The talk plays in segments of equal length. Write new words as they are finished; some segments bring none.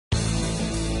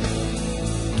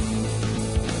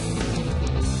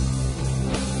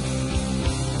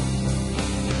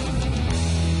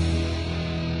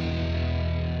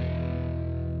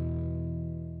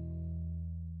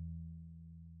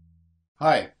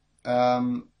Hi,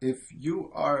 if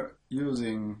you are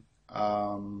using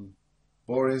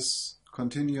Boris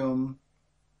Continuum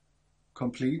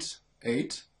Complete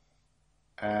 8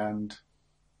 and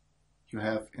you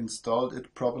have installed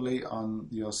it properly on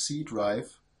your C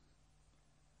drive,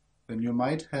 then you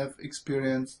might have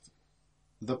experienced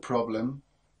the problem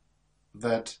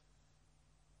that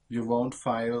you won't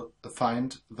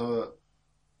find the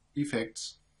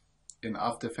effects in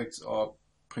After Effects or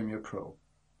Premiere Pro.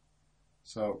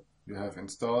 So you have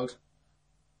installed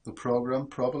the program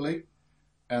properly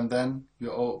and then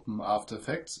you open After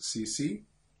Effects CC,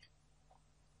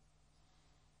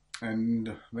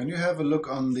 and when you have a look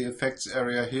on the effects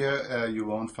area here, you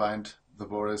won't find the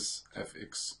Boris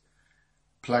FX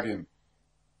plugin.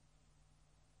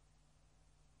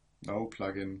 No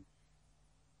plugin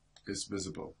is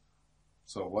visible.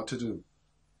 So what to do?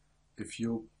 If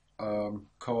you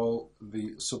call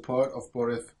the support of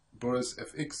Boris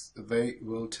FX, they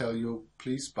will tell you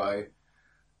please buy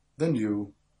the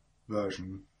new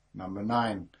version number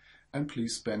 9 and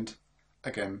please spend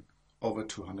again over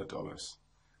 $200.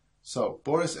 So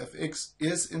Boris FX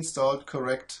is installed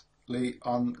correctly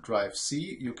on drive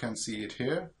C. You can see it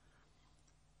here.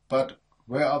 But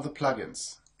where are the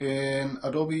plugins? In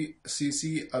Adobe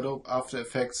CC, Adobe After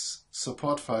Effects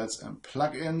support files and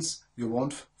plugins, you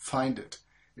won't find it.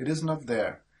 It is not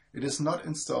there. It is not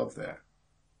installed there.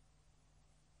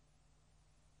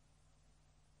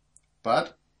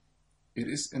 But it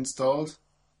is installed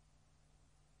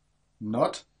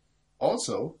not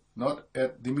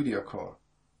at the media core.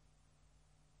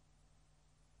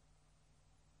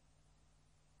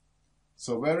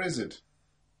 So where is it?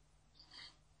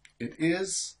 It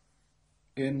is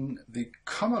in the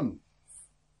common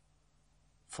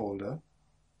folder,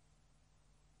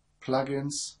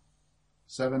 plugins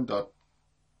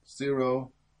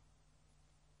 7.0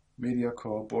 media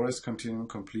core Boris Continuum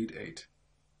Complete 8.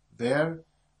 There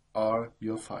are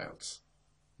your files.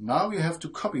 Now you have to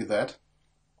copy that,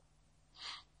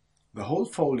 the whole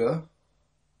folder,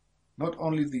 not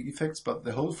only the effects but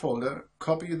the whole folder,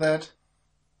 copy that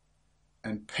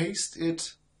and paste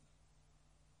it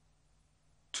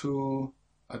to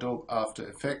Adobe After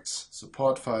Effects,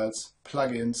 support files,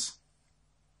 plugins.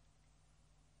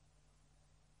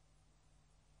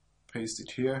 Paste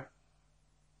it here.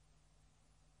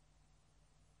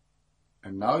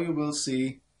 And now you will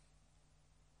see,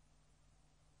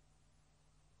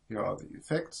 here are the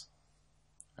effects.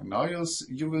 And now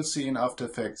you will see in After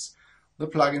Effects the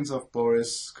plugins of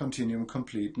Boris Continuum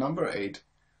Complete number 8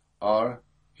 are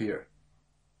here.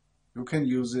 You can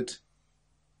use it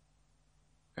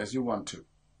as you want to.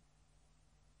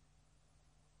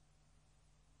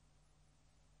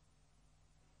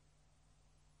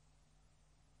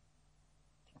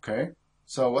 Okay,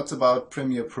 so what's about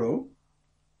Premiere Pro?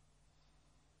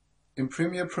 In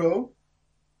Premiere Pro,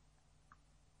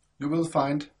 you will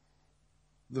find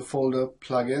the folder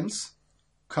plugins,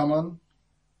 common,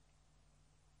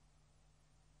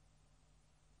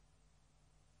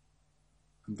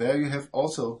 and there you have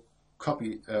also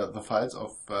copy the files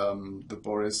of the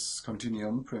Boris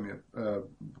Continuum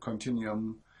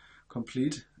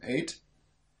Complete 8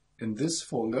 in this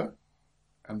folder,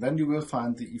 and then you will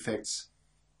find the effects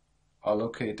are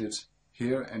located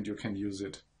here and you can use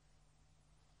it.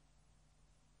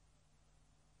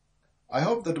 I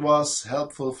hope that was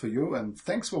helpful for you, and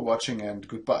thanks for watching and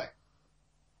goodbye.